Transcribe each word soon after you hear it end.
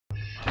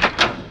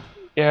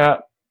Yeah.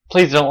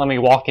 Please don't let me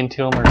walk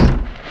into him or...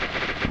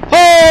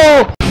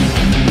 Oh!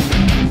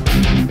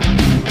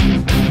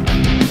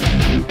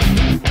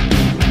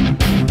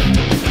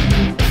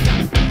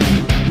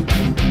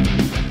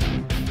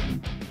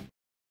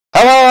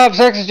 Hello, I'm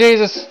Sexy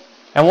Jesus,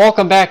 and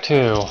welcome back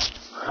to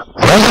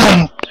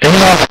Resident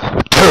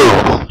Evil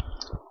 2.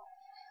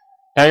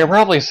 Now you're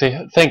probably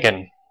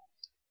thinking,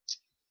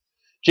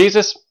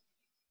 Jesus,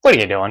 what are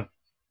you doing?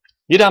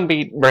 You done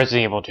beat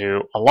Resident Evil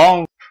 2 a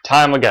long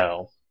time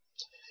ago.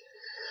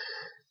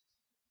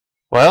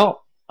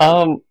 Well,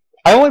 I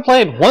only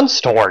played one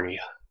story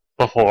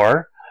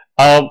before.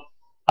 I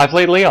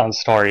played Leon's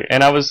story,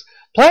 and I was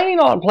planning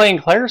on playing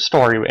Claire's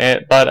story,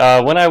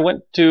 but when I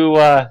went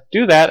to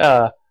do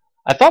that,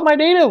 I thought my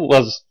data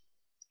was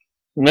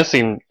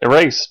missing,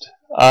 erased.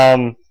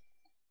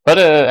 But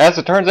as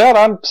it turns out,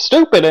 I'm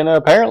stupid, and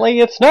apparently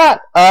it's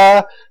not.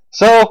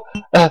 So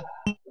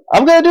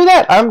I'm gonna do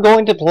that. I'm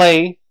going to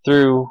play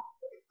through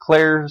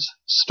Claire's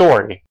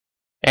story,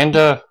 and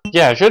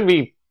yeah, it should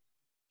be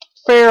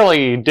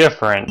fairly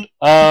different.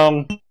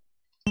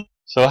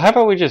 So how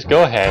about we just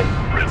go ahead,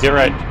 get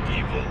right.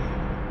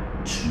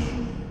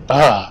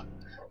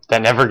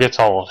 That never gets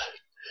old.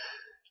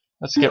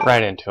 Let's get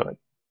right into it.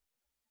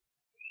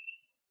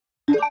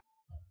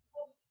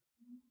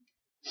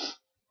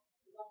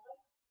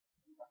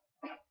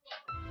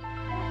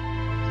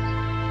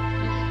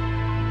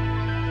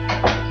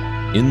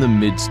 In the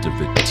midst of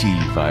the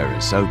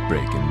T-virus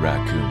outbreak in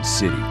Raccoon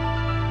City,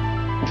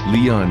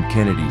 Leon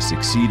Kennedy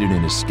succeeded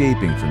in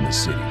escaping from the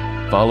city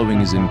following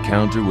his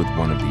encounter with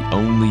one of the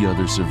only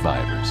other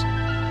survivors,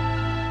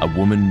 a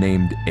woman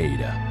named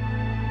Ada,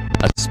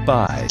 a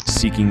spy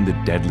seeking the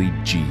deadly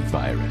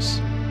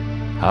G-virus.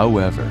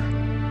 However...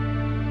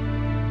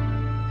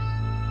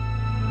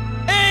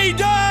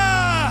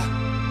 Ada!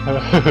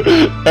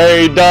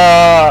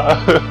 Ada!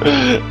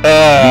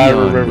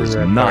 Leon was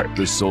not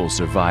the sole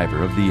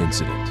survivor of the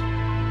incident.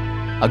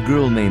 A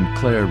girl named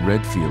Claire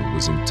Redfield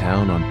was in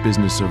town on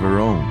business of her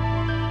own.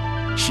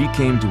 She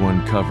came to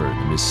uncover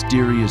the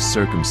mysterious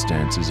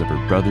circumstances of her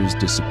brother's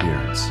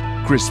disappearance.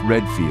 Chris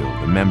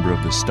Redfield, a member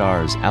of the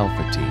STARS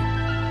Alpha team.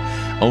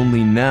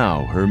 Only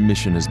now her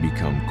mission has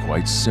become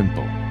quite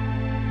simple.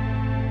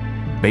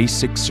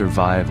 Basic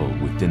survival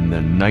within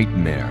the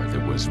nightmare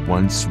that was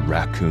once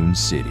Raccoon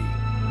City.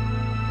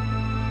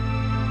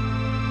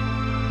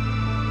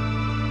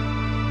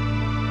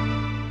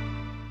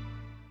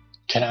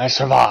 Can I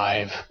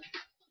survive?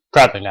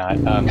 Probably not.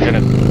 I'm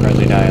gonna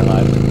probably die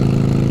alive.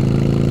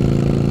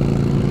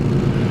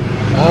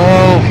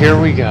 Oh, here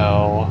we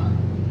go.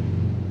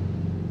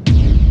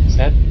 It's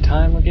that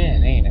time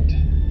again, ain't it?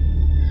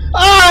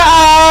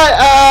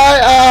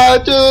 I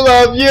do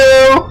love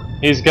you!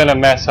 He's gonna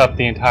mess up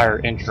the entire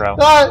intro.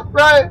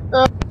 Right.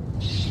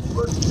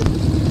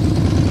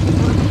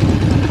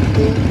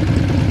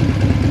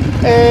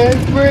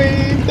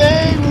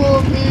 Everything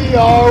will be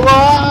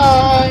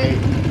alright.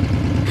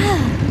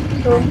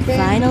 I'm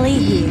finally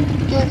here.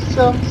 Get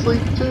some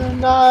sleep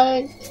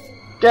tonight.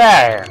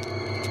 There.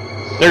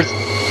 There's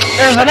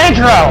an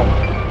intro.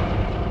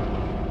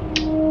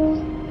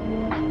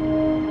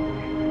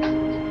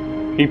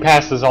 He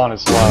passes on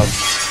his love.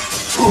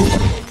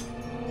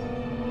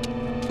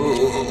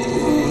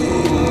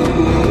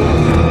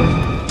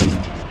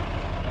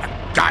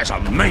 That guy's a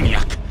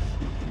maniac.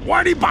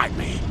 Why'd he bite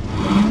me?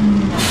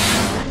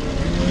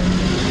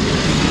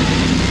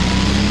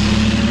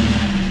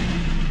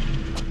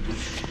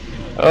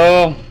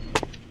 Oh,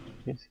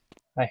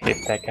 I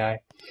hate that guy.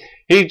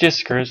 He just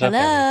screws up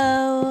everything.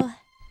 Hello?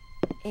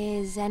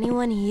 Is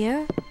anyone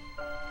here?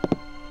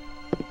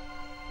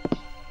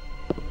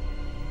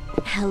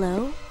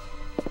 Hello?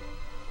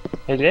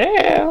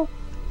 Hello?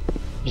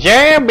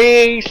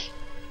 Zombies!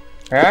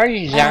 Where are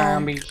you,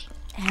 zombies?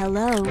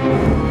 Hello?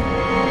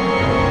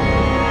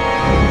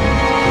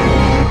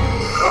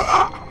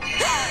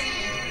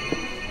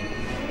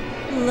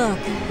 Look,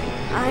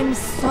 I'm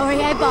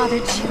sorry I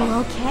bothered you,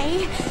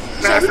 okay?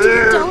 Just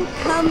don't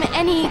come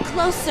any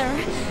closer.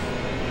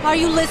 Are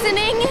you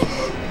listening?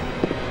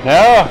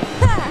 No!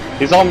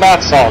 He's on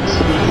bath salts.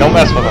 Don't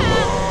mess with him.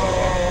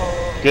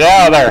 Get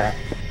out of there!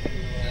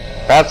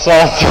 Bath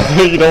salts.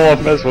 You don't want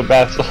to mess with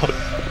bath salts.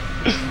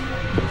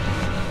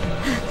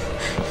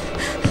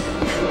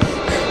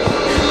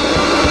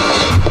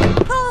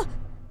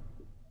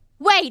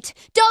 Wait!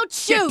 Don't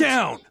shoot! Get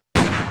down!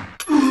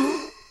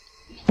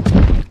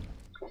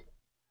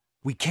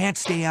 We can't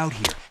stay out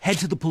here. Head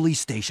to the police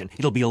station.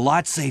 It'll be a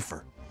lot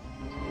safer.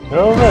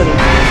 Alrighty.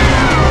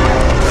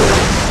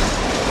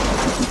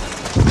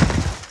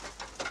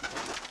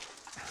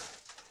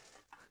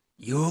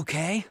 You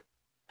okay?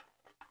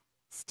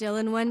 Still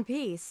in one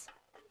piece.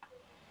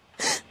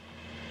 That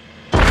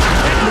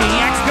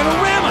maniac's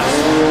gonna ram us!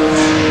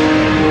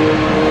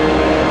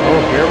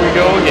 Oh, here we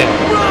go again.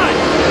 Run!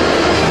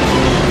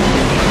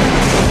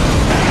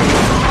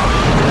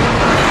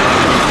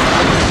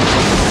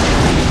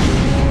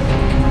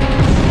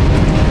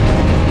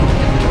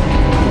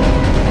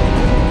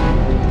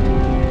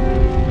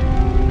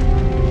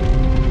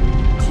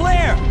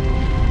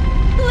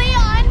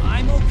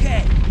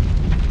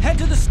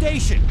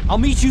 station. I'll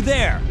meet you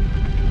there.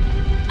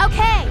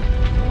 Okay.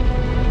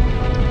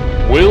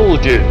 Will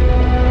do.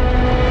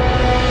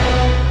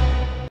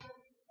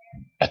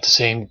 At the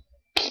same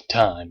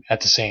time,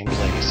 at the same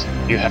place,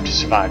 you have to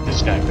survive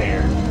this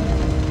nightmare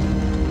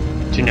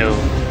to know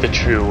the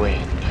true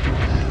end.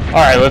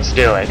 Alright, let's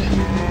do it.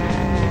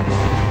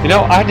 You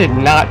know, I did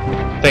not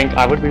think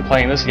I would be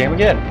playing this game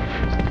again.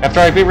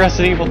 After I beat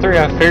Resident Evil 3,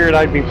 I figured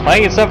I'd be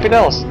playing something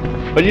else.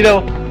 But you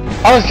know,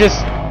 I was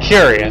just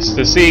curious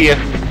to see if...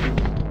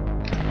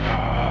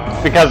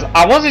 because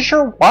I wasn't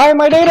sure why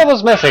my data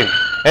was missing.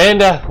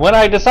 And when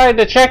I decided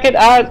to check it,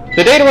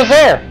 the data was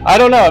there. I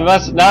don't know, I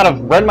must not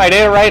have read my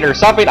data right or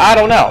something, I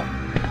don't know.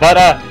 But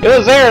it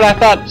was there and I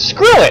thought,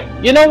 screw it!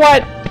 You know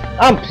what?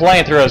 I'm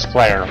playing through as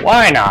Claire.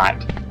 Why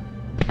not?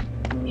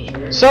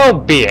 So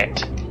be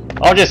it.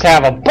 I'll just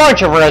have a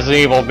bunch of Resident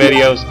Evil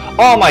videos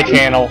on my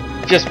channel,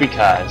 just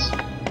because.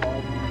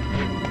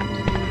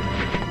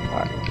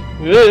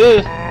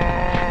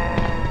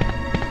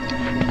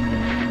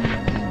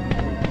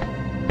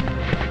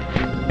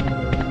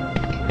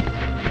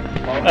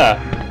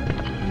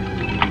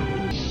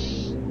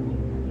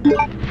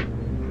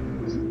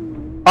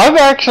 I'm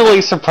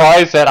actually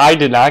surprised that I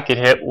did not get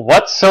hit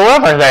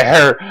whatsoever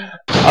there.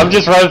 I'm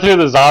just running through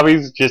the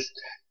zombies, just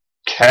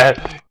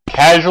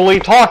casually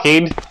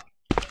talking.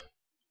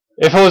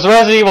 If it was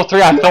Resident Evil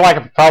 3, I feel like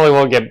I probably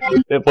would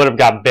have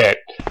got bit.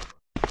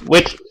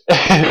 Which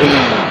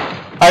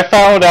I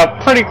found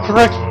out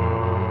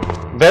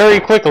very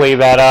quickly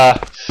that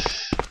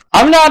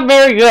I'm not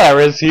very good at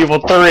Resident Evil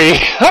 3.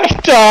 I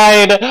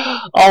died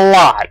a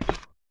lot.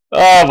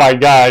 Oh my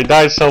god, I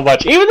died so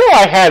much. Even though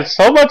I had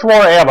so much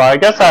more ammo, I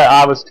guess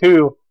I was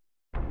too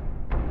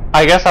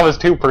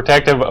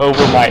protective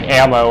over my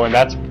ammo, and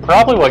that's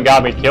probably what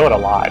got me killed a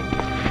lot.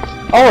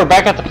 Oh, we're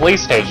back at the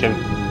police station.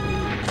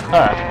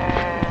 Huh.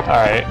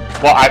 Alright.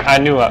 Well, I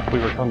knew we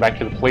were coming back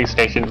to the police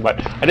station,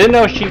 but I didn't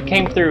know she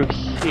came through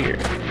here.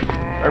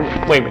 Or,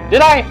 wait a minute,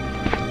 did I?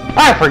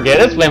 I forget,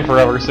 it's been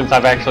forever since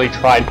I've actually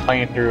tried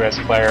playing through as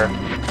Claire.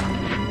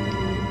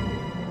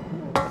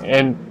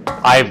 And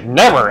I've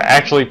never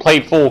actually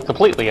played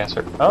completely as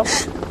her. Oh?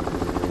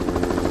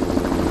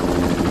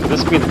 Could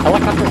this be the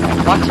helicopter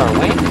that blocks our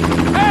way?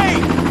 Hey!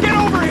 Get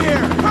over here!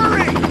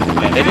 Hurry!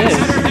 And it is.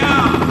 Set her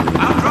down!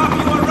 I'll drop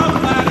you a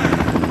rope ladder!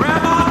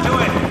 Grab onto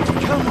it!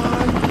 Come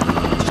on!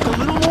 Just a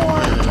little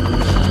more!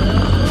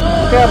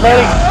 Yeah,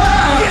 buddy!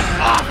 Get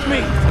off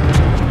me!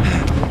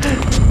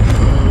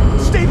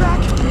 Stay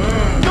back!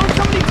 Don't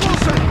come any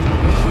closer!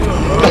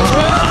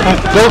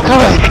 Don't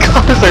come any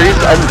closer, he's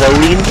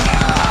unloading.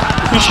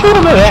 You shoot him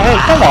in the head,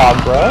 come on,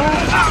 bro.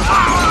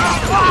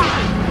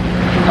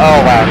 Oh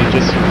wow, he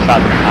just shot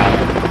the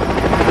pilot.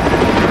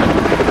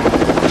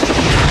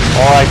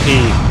 R.I.P.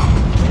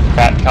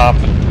 Fat cop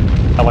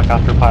and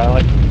helicopter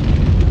pilot.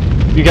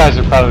 You guys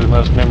are probably the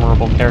most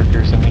memorable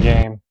characters in the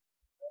game.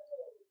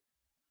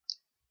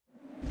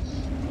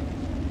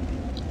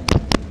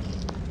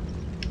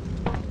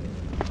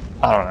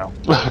 I don't know.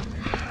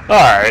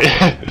 Alright.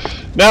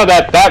 Now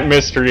that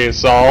mystery is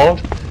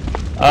solved.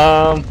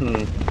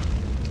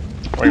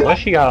 Wait, what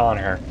she got on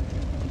her?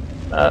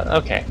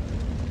 Okay.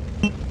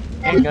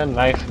 Handgun,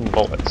 knife, and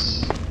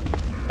bullets.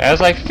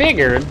 As I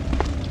figured.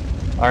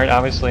 Alright,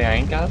 obviously I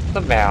ain't got the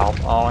valve.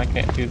 Oh, I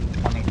can't do the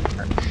 20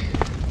 turn.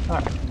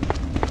 Alright.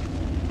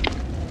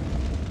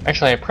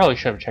 Actually, I probably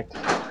should have checked the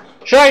fire.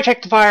 Should I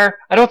check the fire?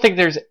 I don't think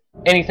there's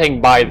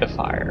anything by the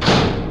fire.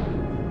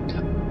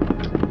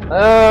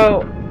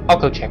 Oh, I'll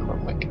go check real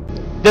quick.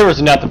 There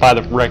was nothing by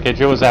the wreckage.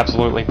 It was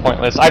absolutely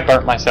pointless. I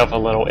burnt myself a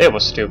little. It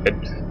was stupid.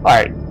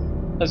 Alright.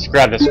 Let's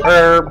grab this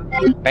herb.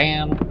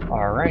 Bam.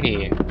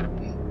 Alrighty.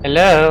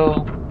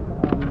 Hello.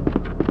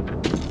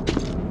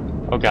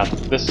 Oh god,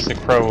 this is the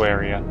crow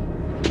area.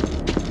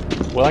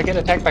 Will I get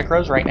attacked by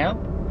crows right now?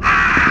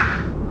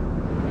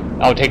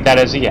 I'll take that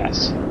as a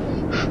yes.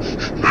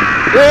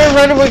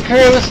 Run away,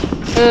 crows!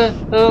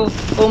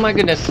 Oh my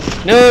goodness.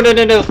 No.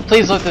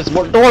 Please let this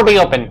door be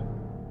open.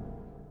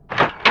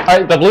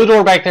 Alright, the blue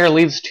door back there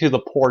leads to the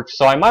porch,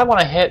 so I might want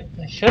to hit...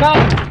 Should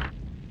I?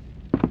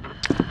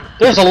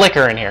 There's a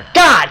licker in here.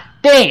 God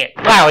dang it!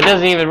 Wow, it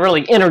doesn't even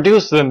really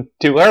introduce them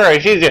to her.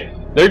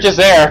 They're just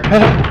there.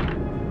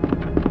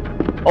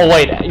 Oh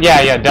wait,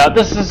 yeah, duh.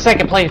 This is the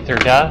second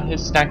playthrough, duh.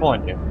 It's not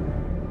going to.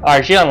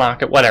 Alright, she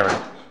unlocked it, whatever.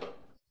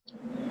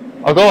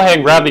 I'll go ahead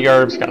and grab the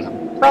herbs, because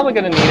I'm probably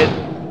going to need it.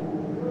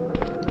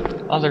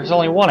 Oh, there's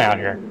only one out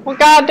here. Well,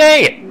 god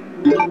dang it!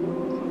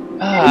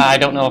 I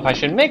don't know if I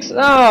should mix... Oh,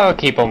 I'll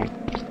keep them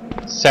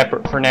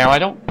separate for now. I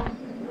don't...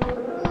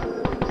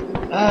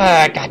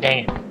 god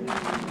dang it.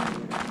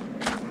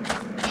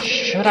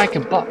 Should I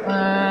combine...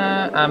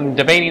 I'm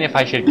debating if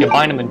I should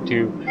combine them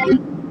into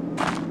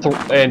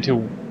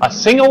a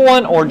single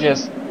one, or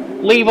just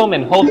leave them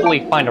and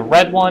hopefully find a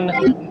red one.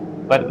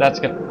 But that's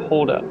gonna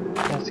hold up.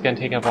 That's gonna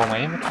take up all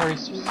my inventory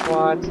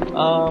slots. I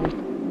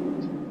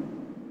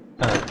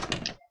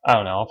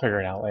don't know. I'll figure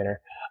it out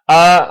later.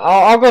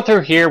 I'll go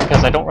through here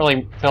because I don't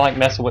really feel like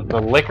messing with the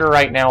liquor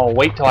right now. I'll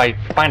wait till I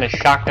find a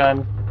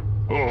shotgun.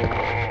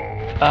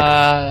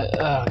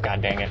 Oh,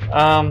 god dang it.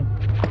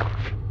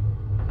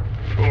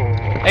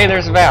 Hey,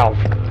 there's a valve.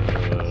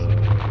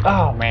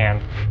 Oh,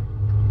 man.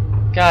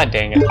 God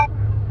dang it.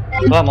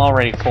 Well, I'm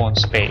already full in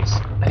space.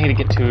 I need to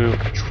get to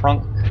a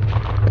trunk.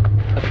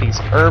 Put these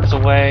herbs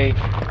away.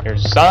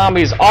 There's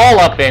zombies all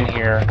up in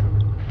here.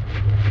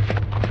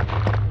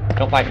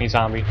 Don't bite me,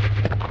 zombie.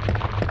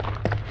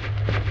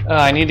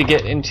 I need to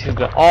get into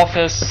the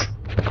office.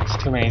 There's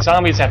too many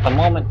zombies at the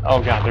moment.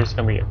 Oh god, there's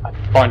gonna be a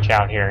bunch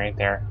out here, ain't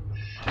there?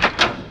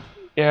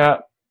 Yeah.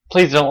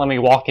 Please don't let me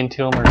walk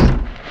into them or...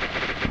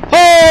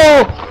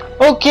 Oh!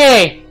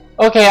 Okay!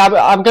 Okay,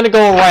 I'm gonna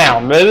go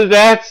around.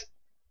 That's...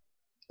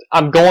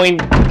 I'm going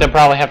to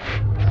probably have...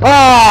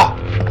 Ah!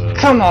 Oh,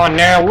 come on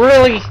now,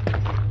 really?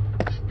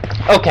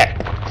 Okay.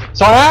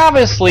 So I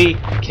obviously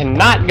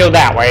cannot go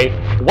that way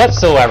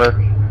whatsoever.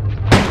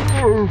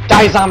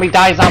 Die zombie,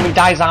 die zombie,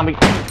 die zombie.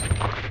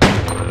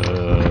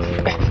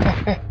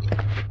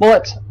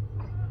 Bullets.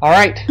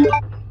 Alright.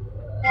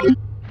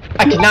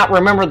 I cannot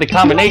remember the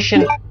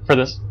combination for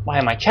this. Why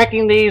am I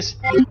checking these?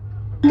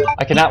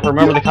 I cannot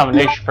remember the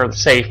combination for the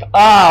safe.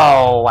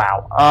 Oh,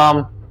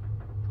 wow.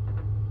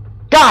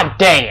 God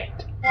dang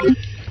it!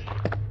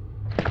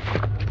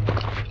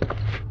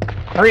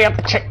 Hurry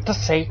up, check the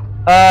safe.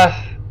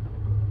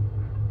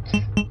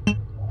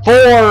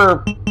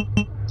 4,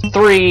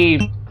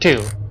 3,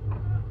 2,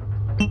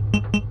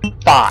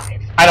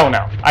 5. I don't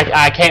know.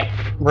 I can't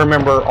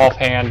remember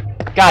offhand.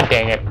 God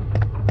dang it.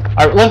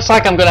 Alright, looks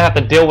like I'm gonna have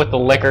to deal with the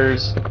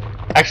liquors.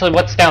 Actually,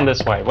 what's down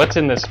this way? What's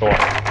in this door?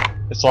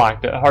 It's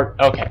locked.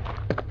 Okay.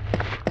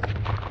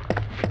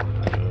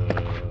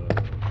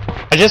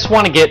 I just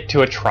want to get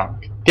to a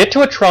trunk. Get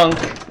to a trunk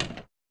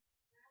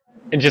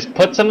and just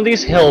put some of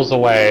these hills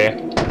away.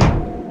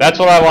 That's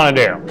what I want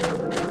to do.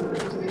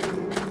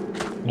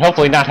 And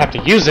hopefully not have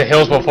to use the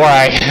hills before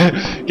I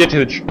get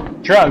to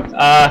the trunk.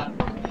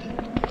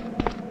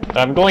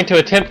 I'm going to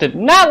attempt to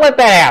not let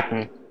that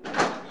happen.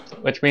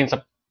 Which means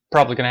I'm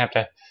probably going to have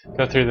to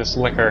go through this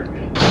liquor.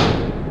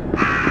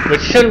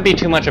 Which shouldn't be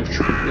too much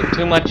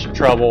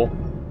trouble.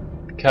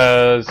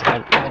 Because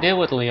I deal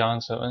with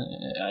Leon, so...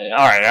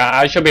 Alright,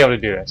 I should be able to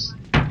do this.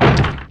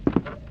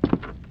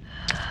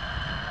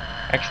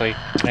 Actually,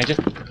 can I just...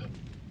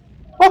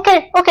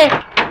 Okay.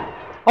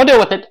 I'll deal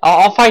with it.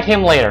 I'll fight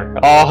him later.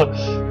 Oh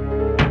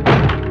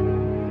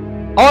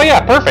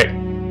yeah, perfect.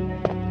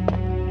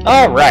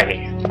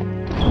 Alrighty.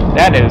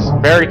 That is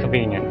very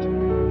convenient.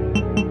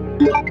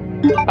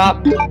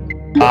 Pop.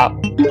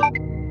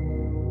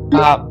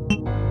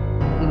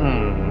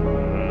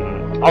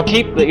 I'll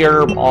keep the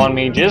herb on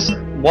me, just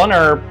one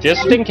herb,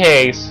 just in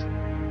case.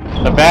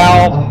 The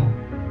valve.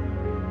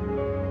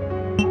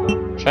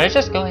 Should I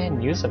just go ahead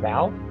and use the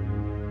valve?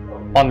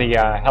 On the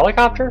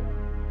helicopter?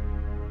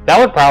 That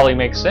would probably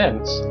make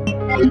sense.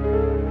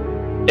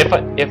 If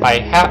I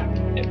have...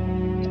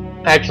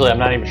 Actually, I'm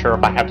not even sure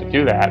if I have to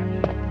do that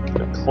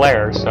with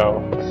Claire,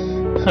 so...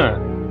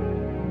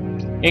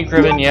 Ink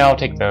ribbon, yeah, I'll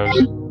take those.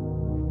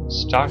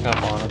 Stock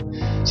up on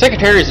them.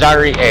 Secretary's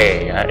Diary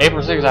A.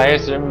 April 6th, I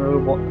asked him to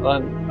remove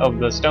one of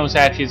the stone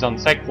statues on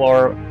the second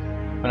floor.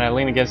 When I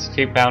leaned against the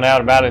chief, found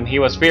out about it, and he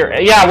was furious.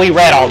 Yeah, we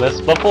read all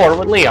this before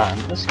with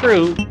Leon.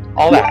 Screw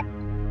all that.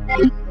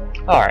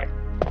 Alright.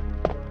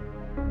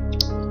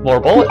 More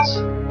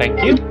bullets.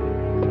 Thank you.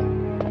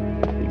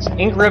 These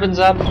ink ribbons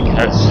up,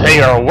 because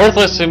they are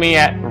worthless to me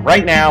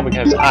right now,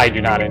 because I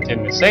do not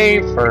intend to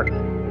save for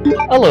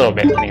a little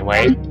bit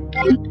anyway.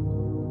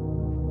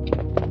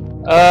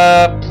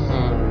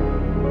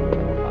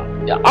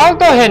 I'll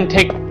go ahead and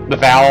take the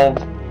valve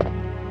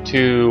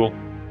to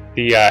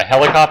the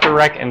helicopter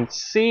wreck and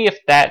see if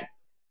that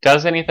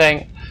does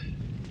anything.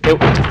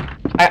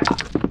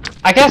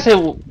 I guess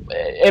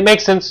it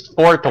makes sense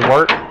for it to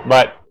work,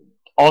 but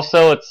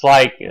also it's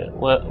like,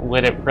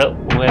 would it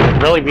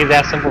really be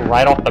that simple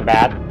right off the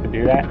bat to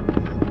do that?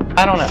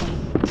 I don't know.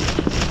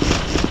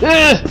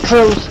 Ugh,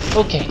 crows.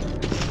 Okay.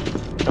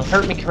 Don't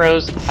hurt me,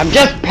 crows. I'm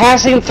just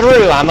passing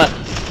through. I'm a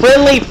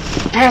friendly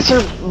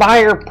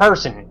passerby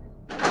person.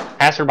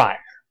 Passerby.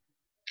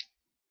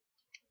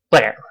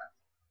 Whatever.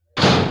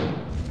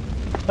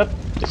 Up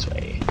this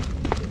way.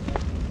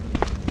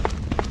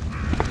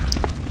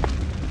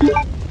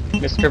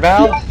 Mr.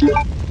 Valve?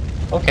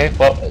 Okay,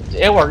 well,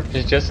 it worked.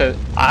 It's just a...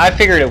 I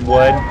figured it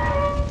would.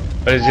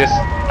 But it's just...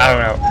 I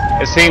don't know.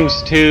 It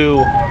seems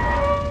too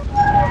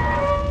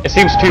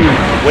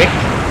quick.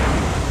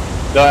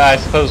 Though I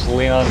suppose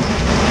Leon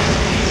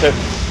took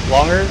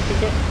longer to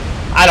get...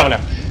 I don't know.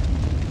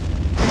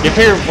 You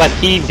figure what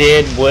he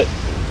did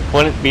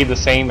wouldn't be the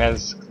same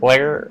as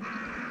Claire,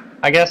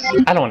 I guess?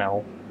 I don't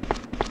know.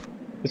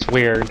 It's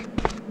weird.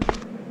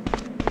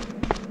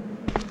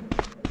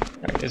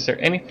 Alright, is there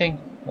anything?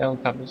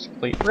 Helicopter's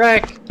complete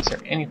wreck. Is there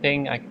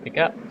anything I can pick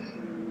up?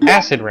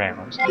 Acid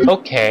rounds.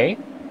 Okay.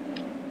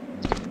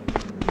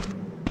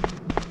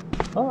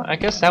 Well, I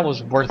guess that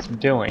was worth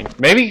doing.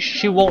 Maybe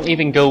she won't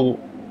even go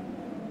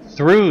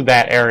through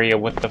that area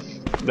with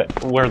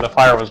where the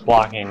fire was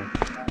blocking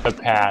the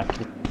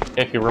path,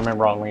 if you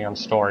remember on Leon's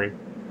story.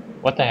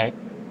 What the heck?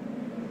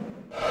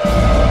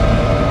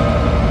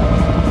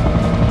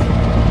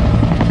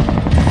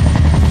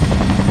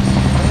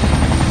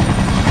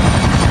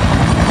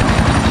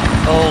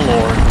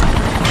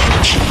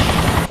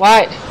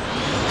 What?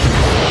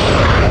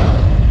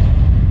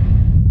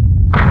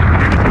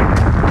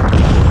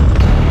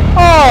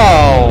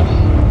 Oh!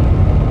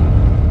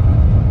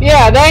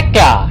 Yeah, that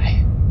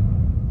guy!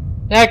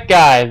 That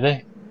guy,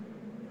 the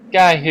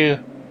guy who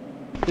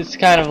is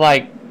kind of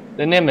like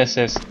the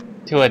nemesis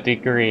to a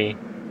degree.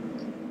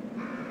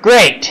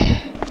 Great!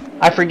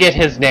 I forget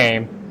his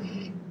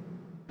name.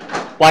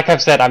 Like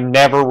I've said, I've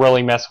never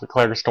really messed with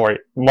Claire's story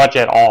much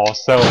at all,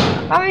 so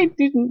I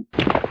didn't...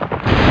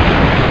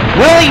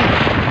 Really?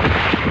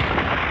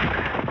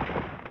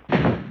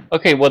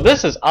 Okay, well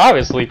this is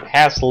obviously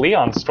past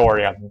Leon's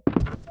story a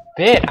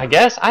bit, I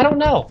guess? I don't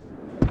know.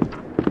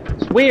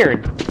 It's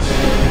weird.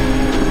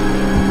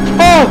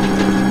 Oh!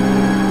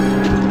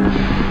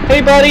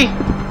 Hey buddy!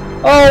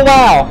 Oh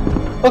wow!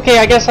 Okay,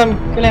 I guess I'm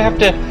gonna have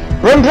to...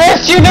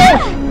 Repress you now!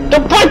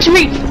 Don't punch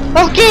me!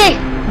 Okay!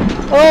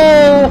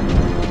 Oh...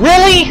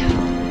 Really?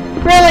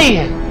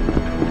 Really?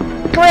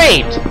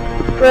 Great!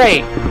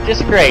 Great.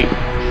 Just great.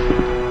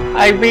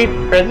 I beat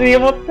Resident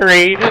Evil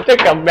 3 to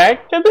come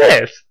back to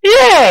this.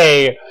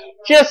 Yay!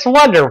 Just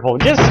wonderful.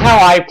 Just how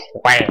I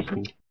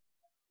planned.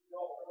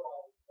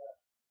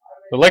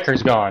 The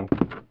liquor's gone.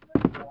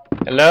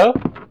 Hello?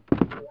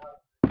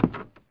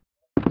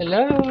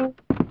 Hello?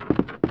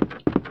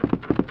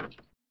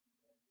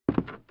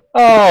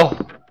 Oh.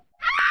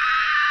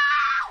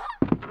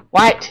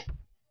 What?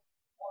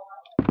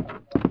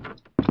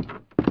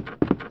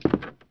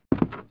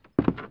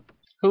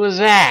 Who is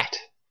that?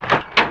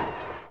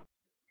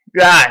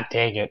 God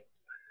dang it.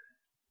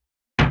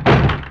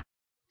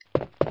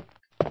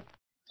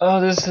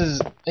 Oh, this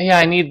is... Yeah,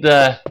 I need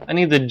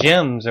the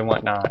gems and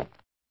whatnot.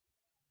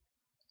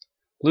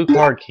 Blue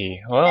card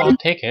key. Well, I'll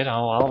take it.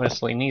 I'll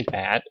obviously need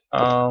that.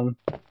 Come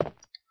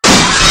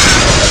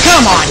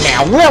on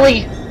now,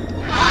 really?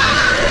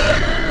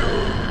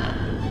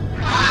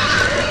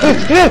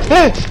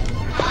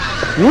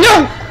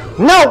 No!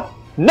 No!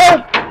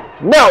 Nope!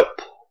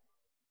 Nope!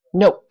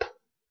 Nope.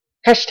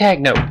 Hashtag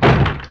nope.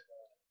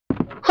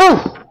 Whew!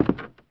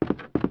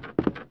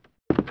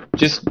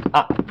 Just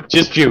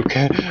juke.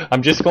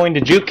 I'm just going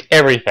to juke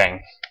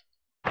everything.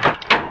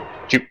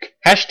 Juke.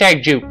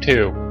 Hashtag juke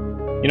too.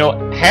 You know,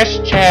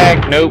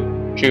 hashtag nope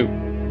juke.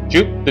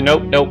 Juke the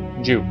nope nope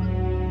juke.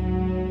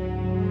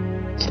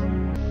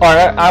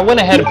 Alright, I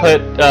went ahead and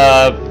put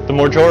the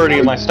majority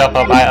of my stuff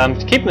up. I'm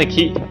keeping the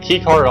key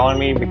card on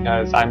me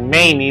because I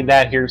may need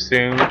that here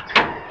soon.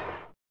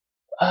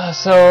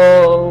 So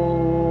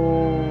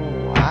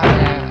I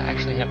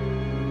actually have...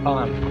 Oh,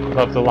 I'm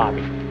above the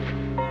lobby.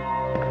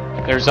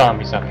 There's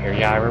zombies up here.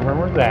 Yeah, I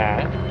remember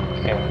that.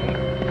 Okay.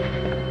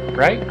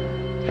 Right?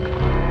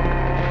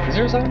 Is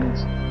there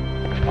zombies?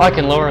 Oh, I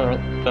can lower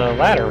the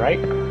ladder, right?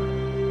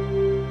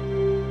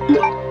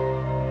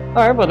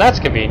 Alright, well that's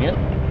convenient.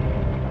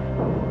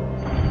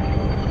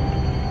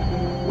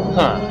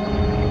 Huh.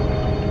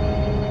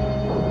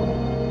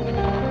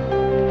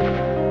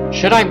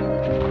 Should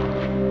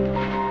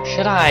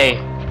I,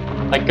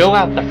 like, go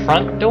out the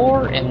front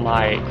door and,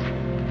 like,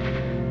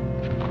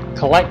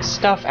 collect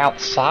stuff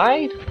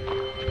outside?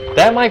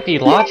 That might be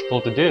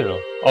logical to do.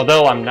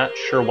 Although I'm not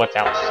sure what's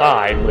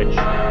outside, which...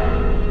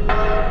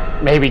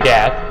 Maybe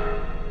death.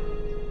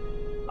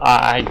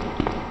 I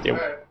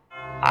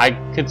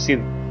could see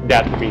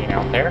death being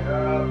out there.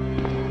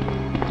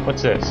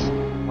 What's this?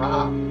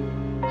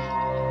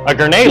 A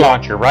grenade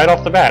launcher right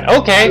off the bat.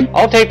 Okay,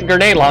 I'll take the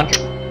grenade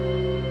launcher.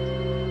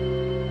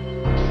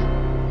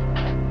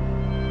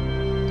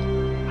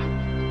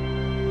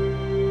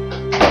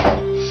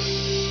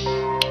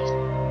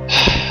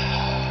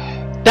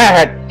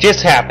 That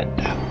just happened.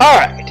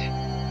 Alright.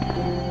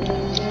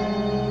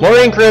 More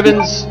ink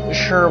ribbons,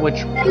 sure,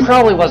 which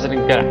probably wasn't a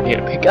good idea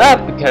to pick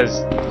up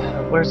because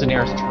where's the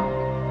nearest trunk?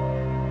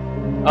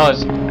 Oh,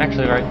 it's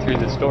actually right through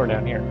this door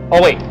down here.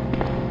 Oh, wait.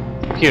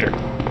 Computer.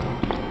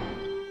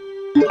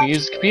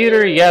 Use the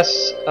computer,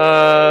 yes.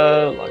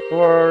 Lock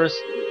doors.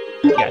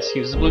 Yes,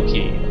 use the blue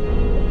key.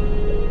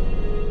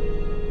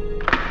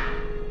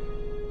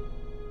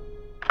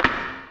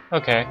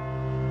 Okay.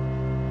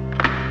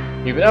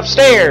 Move it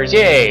upstairs,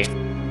 yay!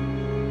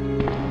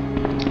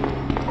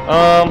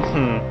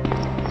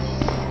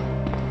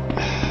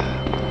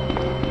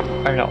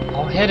 Alright,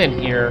 I'll head in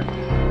here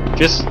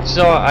just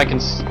so I can,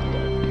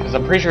 because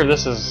I'm pretty sure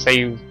this is a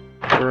save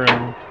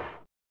room.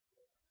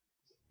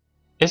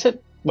 Is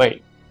it?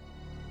 Wait.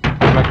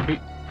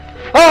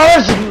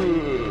 Oh,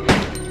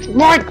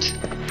 what?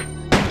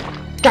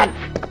 God!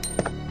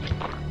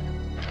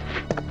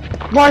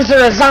 Why is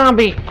there a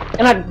zombie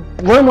in a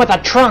room with a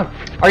trunk?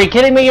 Are you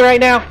kidding me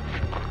right now?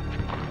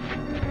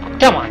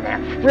 Come on,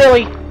 man.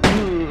 Really?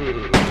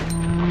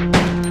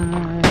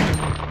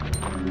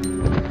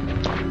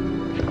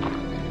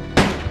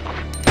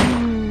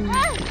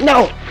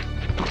 No!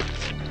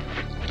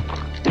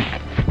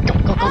 Go,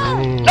 go, go.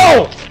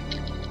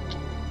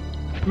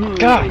 No!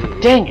 God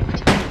dang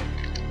it.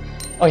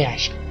 Oh yeah, I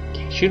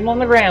can't shoot him on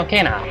the ground,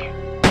 can I?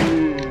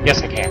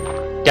 Yes, I can.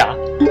 Duh.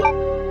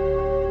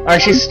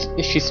 Alright, she's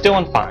still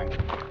in fine.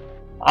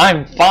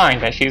 I'm fine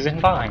that she's in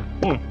fine.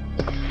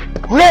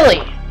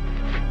 Really?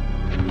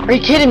 Are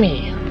you kidding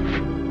me?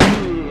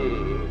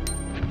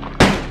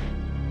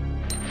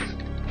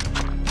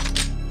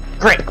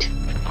 Great.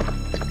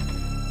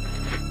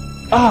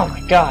 Oh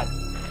my god.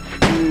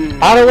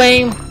 Auto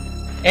aim?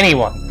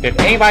 Anyone. Did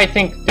anybody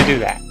think to do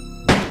that?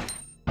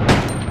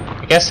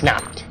 I guess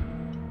not.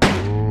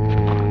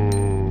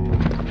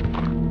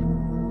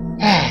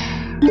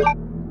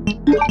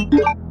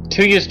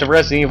 Too used to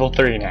Resident Evil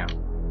 3 now.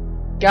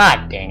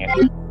 God dang it.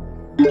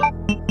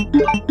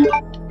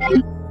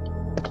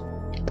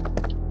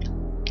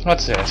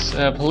 What's this?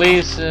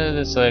 Police,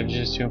 this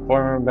just to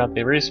inform them about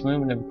the recent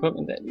movement of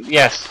equipment that...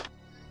 Yes.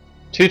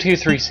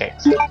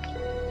 2236.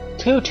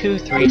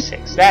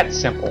 2236. That's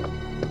simple.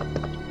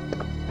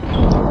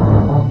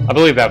 I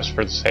believe that was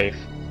for the safe.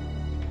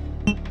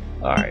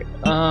 Alright,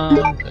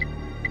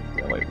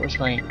 wait, where's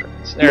my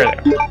ingredients? There they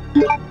are.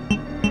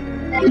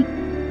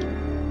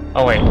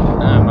 Oh wait,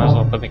 might as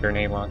well put the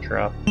grenade launcher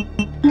up.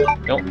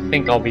 Don't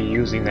think I'll be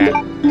using that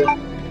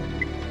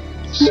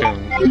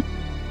soon.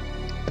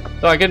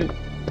 So I could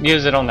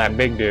use it on that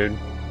big dude.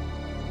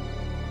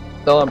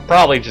 So I'm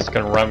probably just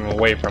gonna run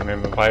away from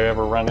him if I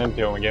ever run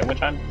into him again,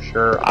 which I'm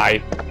sure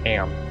I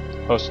am,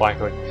 most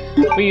likely.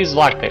 We use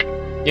lockpick.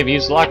 Yeah, we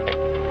use lockpick.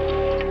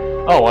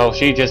 Oh well,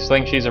 she just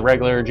thinks she's a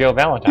regular Joe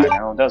Valentine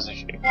now, doesn't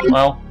she?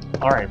 Well,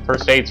 alright,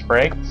 first aid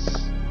spray.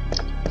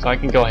 So I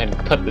can go ahead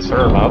and put this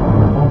herb up,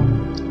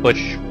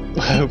 which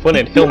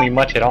wouldn't heal me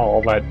much at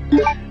all, but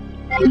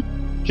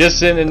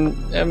just in an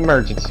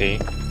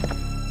emergency.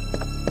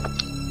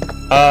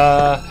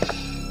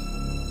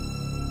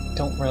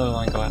 Don't really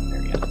want to go out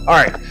there yet.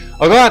 Alright,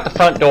 I'll go out the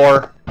front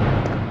door.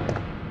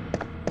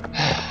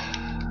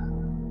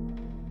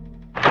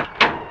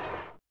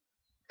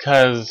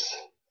 Cause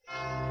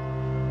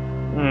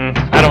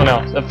I don't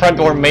know. The front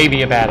door may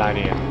be a bad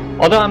idea.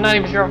 Although I'm not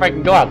even sure if I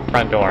can go out the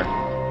front door.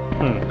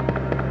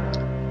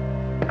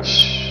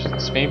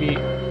 This may be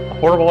a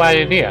horrible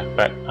idea,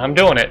 but I'm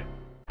doing it.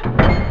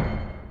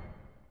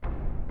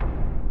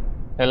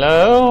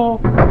 Hello?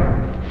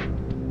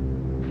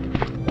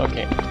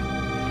 Okay.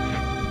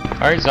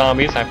 Alright,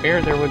 zombies. I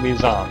figured there would be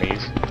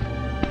zombies. Is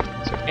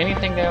there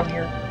anything down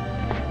here?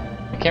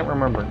 I can't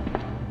remember.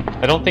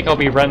 I don't think I'll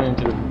be running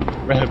into the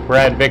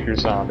Brad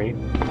Vickers zombie.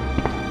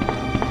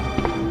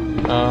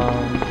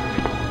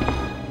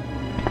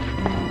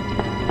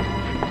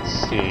 Let's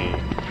see.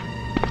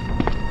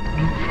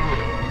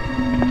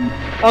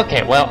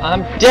 Okay, well,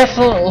 I'm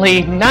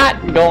definitely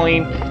not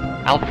going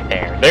out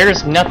there.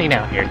 There's nothing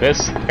out here.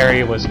 This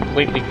area was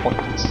completely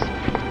pointless.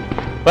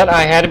 But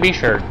I had to be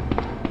sure.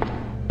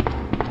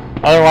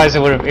 Otherwise, it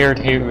would have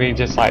irritated me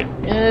just like,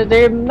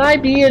 there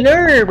might be an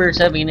herb or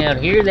something out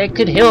here that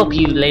could help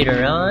you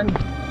later on.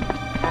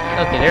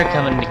 Okay, they're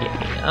coming to get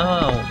me.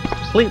 Oh,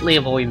 completely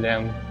avoid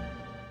them.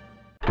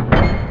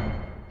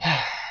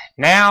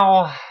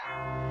 Now,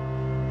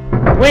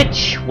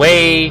 which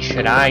way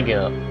should I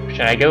go?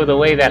 Should I go the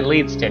way that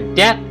leads to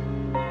death,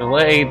 the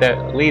way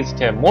that leads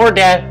to more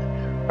death,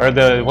 or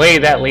the way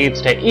that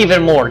leads to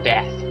even more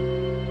death?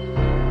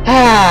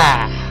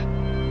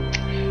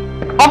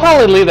 I'll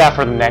probably leave that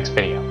for the next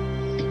video.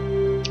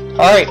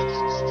 Alright,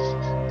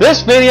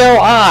 this video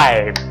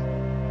I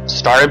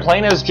started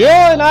playing as Jill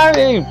and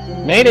I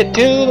made it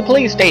to the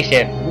police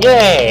station.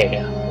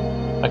 Yay!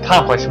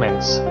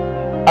 Accomplishments.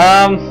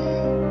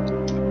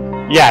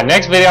 Yeah,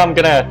 next video I'm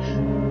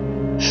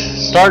gonna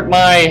start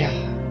my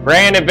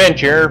grand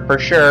adventure for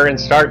sure and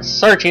start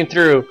searching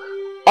through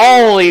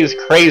all these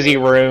crazy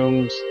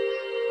rooms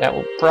that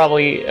will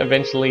probably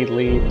eventually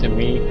lead to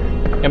me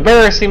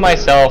embarrassing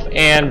myself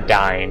and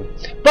dying.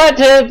 But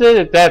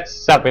that's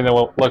something that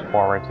we'll look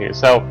forward to.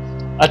 So,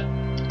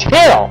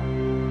 until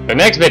the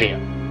next video,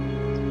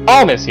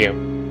 I'll miss you.